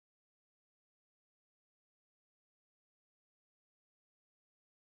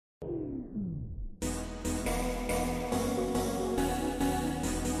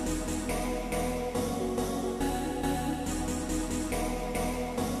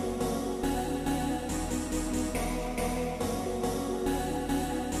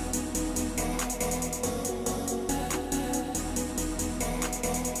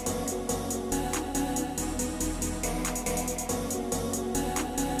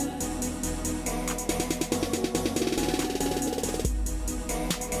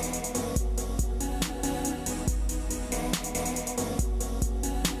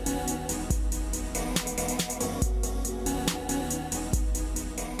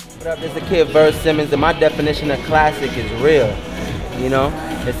What up, this is the kid Verse Simmons, and my definition of classic is real. You know,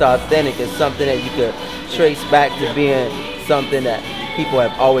 it's authentic. It's something that you could trace back to being something that people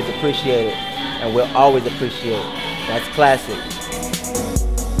have always appreciated and will always appreciate. That's classic.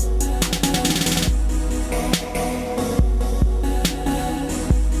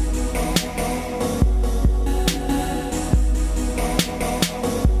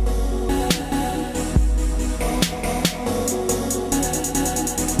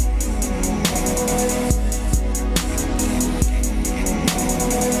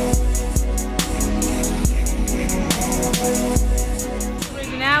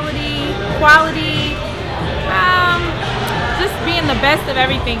 Quality, just being the best of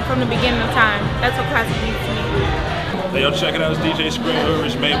everything from the beginning of time. That's what classic means to me. Hey, yo, check it out. It's DJ Scream,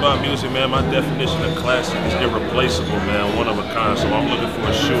 whoever's made by music, man. My definition of classic is irreplaceable, man. One of a kind. So I'm looking for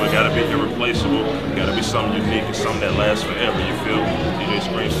a shoe. It gotta be irreplaceable. It gotta be something unique and something that lasts forever. You feel? DJ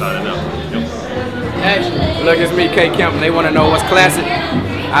Scream signing out. Yep. Hey, look, it's me, K Kemp. They want to know what's classic.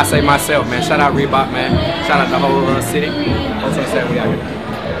 I say myself, man. Shout out Reebok, man. Shout out the whole city. Also said we out here.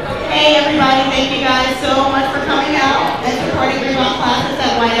 Hey everybody, thank you guys so much for coming out and supporting Reebok Classic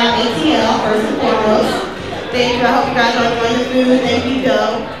at Whiteout ATL, first and foremost. Thank you, I hope you guys are enjoying the food. Thank you,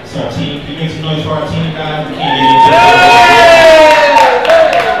 Doe. So our team, can you make some noise for our team, guys? We can't get into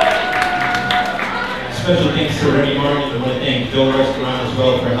it. Special thanks to Remy Martin. I want to thank Doe Restaurant as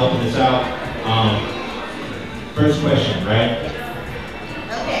well for helping us out. First question, right?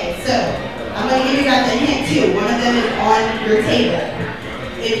 Okay, so I'm going to give you guys a hint too. One of them is on your table.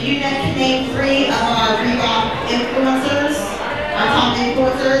 If you can name 3 of our Reebok influencers, our top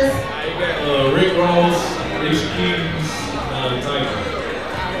influencers. Rick Ross, Alicia Keys, Tiger.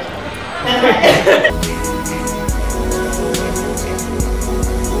 That's right.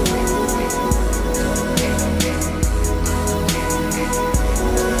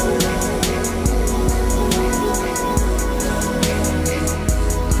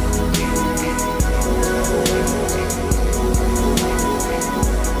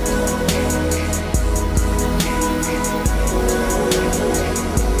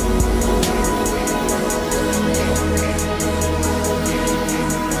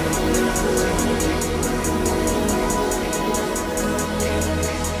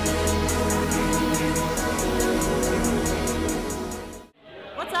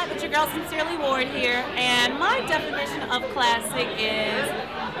 It's your girl Sincerely Ward here, and my definition of classic is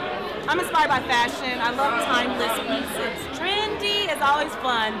I'm inspired by fashion. I love timeless pieces. Trendy is always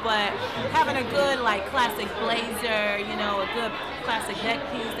fun, but having a good classic blazer, you know, a good classic neck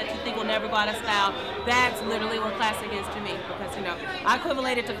piece that you think will never go out of style, that's literally what classic is to me, because, you know, I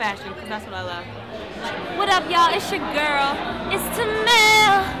equivalent it to fashion because that's what I love. What up, y'all? It's your girl. It's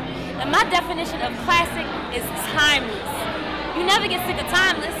Tamel. And my definition of classic is timeless. You never get sick of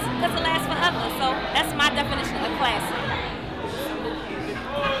timeless because it lasts forever. So that's my definition of classic.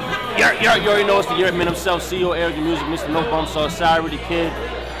 You already know it's the Yearman himself, CEO Arrogant Music, Mr. No Bump, Sorry the Kid.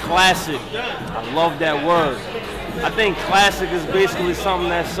 Classic. I love that word. I think classic is basically something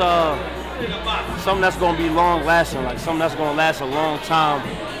that's going to be long lasting, like something that's going to last a long time.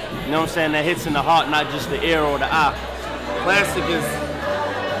 You know what I'm saying? That hits in the heart, not just the ear or the eye. Classic is,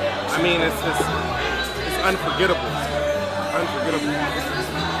 I mean, it's unforgettable. Unforgettable. I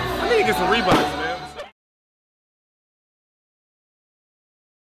need to get some Reeboks.